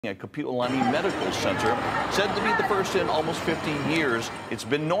At Kapiolani Medical Center, said to be the first in almost 15 years. It's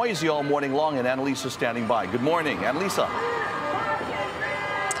been noisy all morning long, and Annalisa's standing by. Good morning, Annalisa.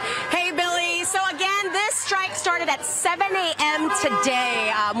 Hey, Billy. So again, this strike started at 7 a.m.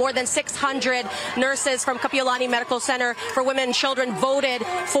 today. More than 600 nurses from Kapiolani Medical Center for Women and Children voted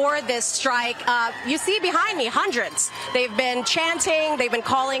for this strike. You see behind me, hundreds. They've been chanting. They've been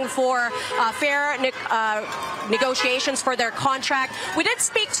calling for fair negotiations for their contract. We did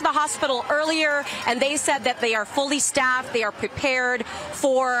speak to the hospital earlier, and they said that they are fully staffed. They are prepared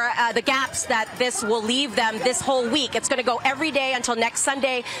for the gaps that this will leave them this whole week. It's going to go every day until next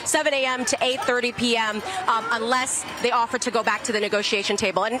Sunday, 7 a.m. to 8:30 p.m. Unless they offer to go back to the negotiation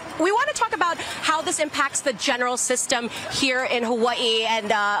table. And we want to talk about how this impacts the general system here in Hawaii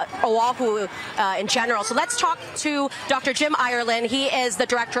and Oahu in general. So let's talk to Dr. Jim Ireland. He is the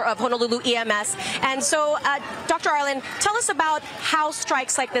director of Honolulu EMS. And so, Dr. Ireland, tell us about how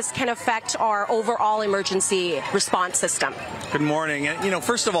strikes like this can affect our overall emergency response system. Good morning. And,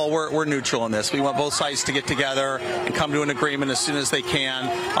 first of all, we're neutral in this. We want both sides to get together and come to an agreement as soon as they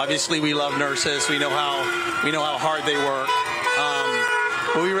can. Obviously, we love nurses. We know how hard they work.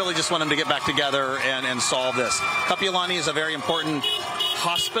 But we really just want them to get back together and solve this. Kapiolani is a very important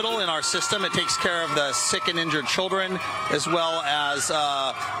hospital in our system. It takes care of the sick and injured children, as well as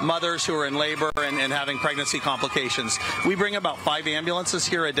mothers who are in labor and having pregnancy complications. We bring about 5 ambulances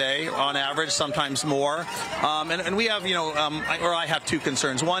here a day on average, sometimes more. And we have, I have 2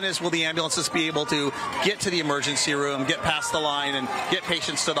 concerns. One is, will the ambulances be able to get to the emergency room, get past the line, and get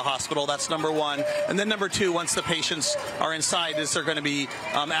patients to the hospital? That's number 1. And then number 2, once the patients are inside, is there going to be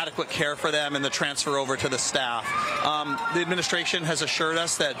adequate care for them and the transfer over to the staff? The administration has assured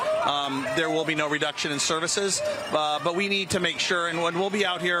us that there will be no reduction in services, but we need to make sure, and we'll be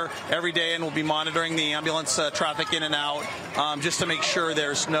out here every day and we'll be monitoring the ambulance traffic in and out, just to make sure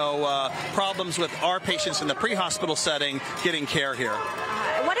there's no problems with our patients in the pre-hospital setting getting care here.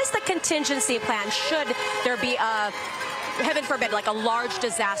 What is the contingency plan should there be heaven forbid, like a large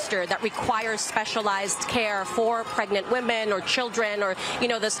disaster that requires specialized care for pregnant women or children, or,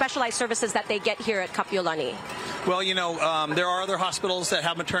 the specialized services that they get here at Kapiolani? Well, there are other hospitals that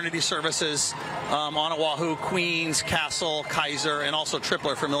have maternity services on Oahu, Queens, Castle, Kaiser, and also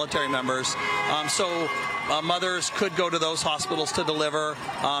Tripler for military members. So mothers could go to those hospitals to deliver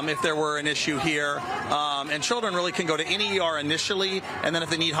if there were an issue here. And children really can go to any ER initially, and then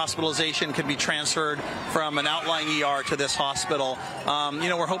if they need hospitalization, can be transferred from an outlying ER to this hospital.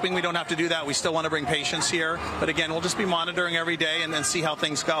 We're hoping we don't have to do that. We still want to bring patients here. But again, we'll just be monitoring every day and then see how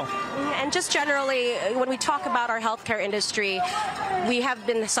things go. And just generally, when we talk about our healthcare industry, we have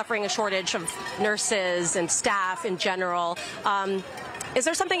been suffering a shortage of nurses and staff in general. Is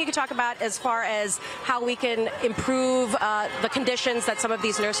there something you could talk about as far as how we can improve the conditions that some of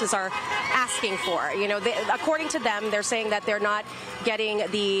these nurses are asking for? According to them, they're saying that they're not getting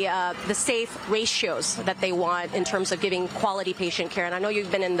the safe ratios that they want in terms of giving quality patient care. And I know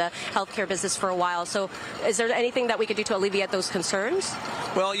you've been in the healthcare business for a while. So is there anything that we could do to alleviate those concerns?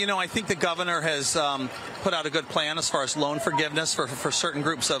 Well, I think the governor has put out a good plan as far as loan forgiveness for certain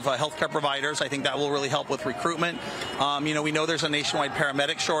groups of healthcare providers. I think that will really help with recruitment. We know there's a nationwide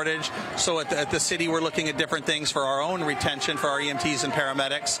paramedic shortage, so at the city we're looking at different things for our own retention for our EMTs and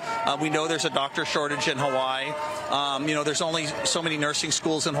paramedics. We know there's a doctor shortage in Hawaii. There's only so many nursing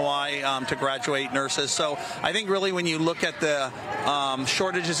schools in Hawaii to graduate nurses. So I think really when you look at the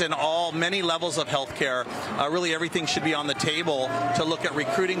shortages in many levels of healthcare, really everything should be on the table to look at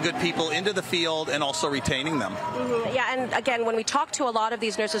recruiting good people into the field and also retaining them. Yeah, and again, when we talk to a lot of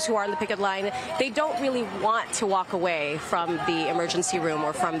these nurses who are on the picket line, they don't really want to walk away from the emergency room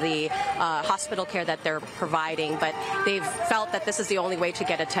or from the hospital care that they're providing, but they've felt that this is the only way to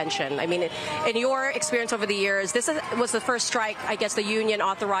get attention. I mean, in your experience over the years, this was the first strike, I guess, the union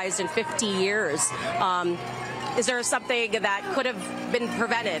authorized in 50 years. Is there something that could have been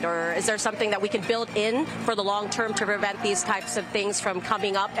prevented, or is there something that we can build in for the long term to prevent these types of things from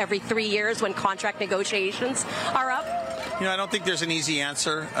coming up every 3 years when contract negotiations are up? I don't think there's an easy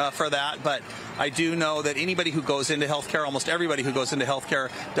answer for that, but I do know that anybody who goes into healthcare, almost everybody who goes into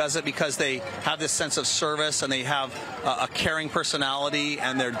healthcare, does it because they have this sense of service and they have a caring personality,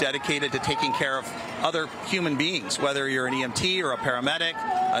 and they're dedicated to taking care of other human beings, whether you're an EMT or a paramedic,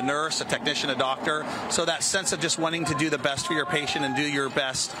 a nurse, a technician, a doctor. So that sense of just wanting to do the best for your patient and do your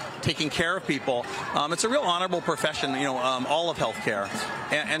best taking care of people, it's a real honorable profession, all of healthcare.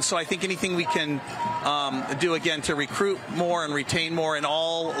 And so I think anything we can do again to recruit more and retain more in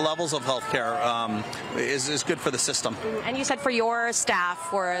all levels of healthcare is good for the system. And you said for your staff,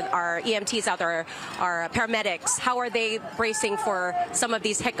 for our EMTs out there, our paramedics, how are they bracing for some of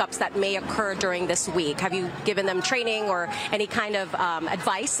these hiccups that may occur during this week? Have you given them training or any kind of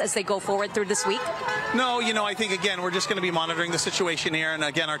advice as they go forward through this week? No, I think, again, we're just going to be monitoring the situation here. And,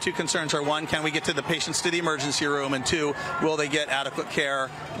 again, our two concerns are, one, can we get to the patients to the emergency room? And, two, will they get adequate care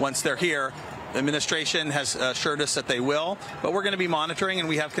once they're here? The administration has assured us that they will, but we're going to be monitoring, and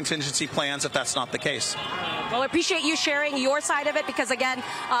we have contingency plans if that's not the case. Well, I appreciate you sharing your side of it because, again,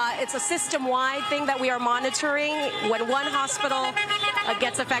 it's a system-wide thing that we are monitoring. When one hospital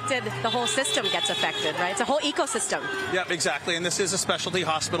gets affected, the whole system gets affected, right? It's a whole ecosystem. Yep, exactly. And this is a specialty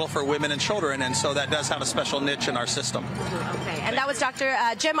hospital for women and children, and so that does have a special niche in our system. Okay, and that was Dr.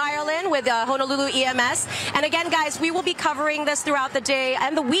 Jim Ireland with Honolulu EMS. And again, guys, we will be covering this throughout the day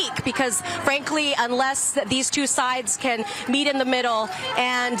and the week because, frankly, unless these two sides can meet in the middle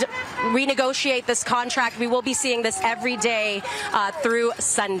and renegotiate this contract, we will be seeing this every day through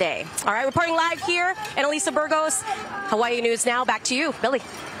Sunday. All right, reporting live here, Annalisa Burgos, Hawaii News Now. Back to you, Billy.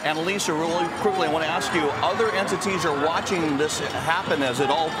 Annalisa, really quickly, I want to ask you, other entities are watching this happen as it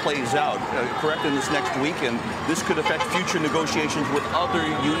all plays out, correct, in this next week, and this could affect future negotiations with other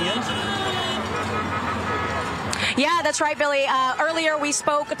unions? Yeah, that's right, Billy. Earlier we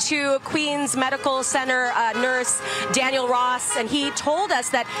spoke to Queens Medical Center nurse Daniel Ross, and he told us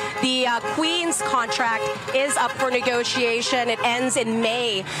that the Queens contract is up for negotiation. It ends in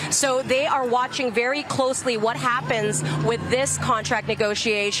May. So they are watching very closely what happens with this contract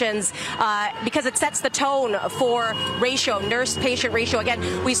negotiations because it sets the tone for ratio, nurse-patient ratio. Again,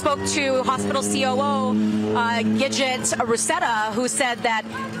 we spoke to hospital COO Gidget Rusetta, who said that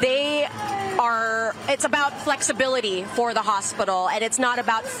it's about flexibility for the hospital, and it's not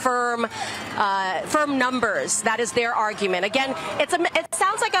about firm numbers. That is their argument. Again, it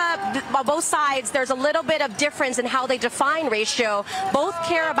sounds like on both sides there's a little bit of difference in how they define ratio. Both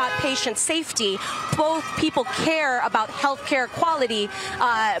care about patient safety. Both people care about healthcare quality.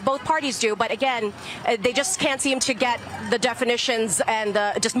 Both parties do, but again, they just can't seem to get the definitions and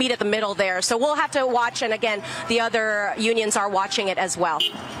just meet at the middle there. So we'll have to watch, and again, the other unions are watching it as well.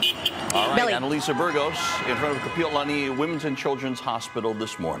 All right, Billy. Annalisa Burgos in front of Kapiolani Women's and Children's Hospital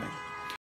this morning.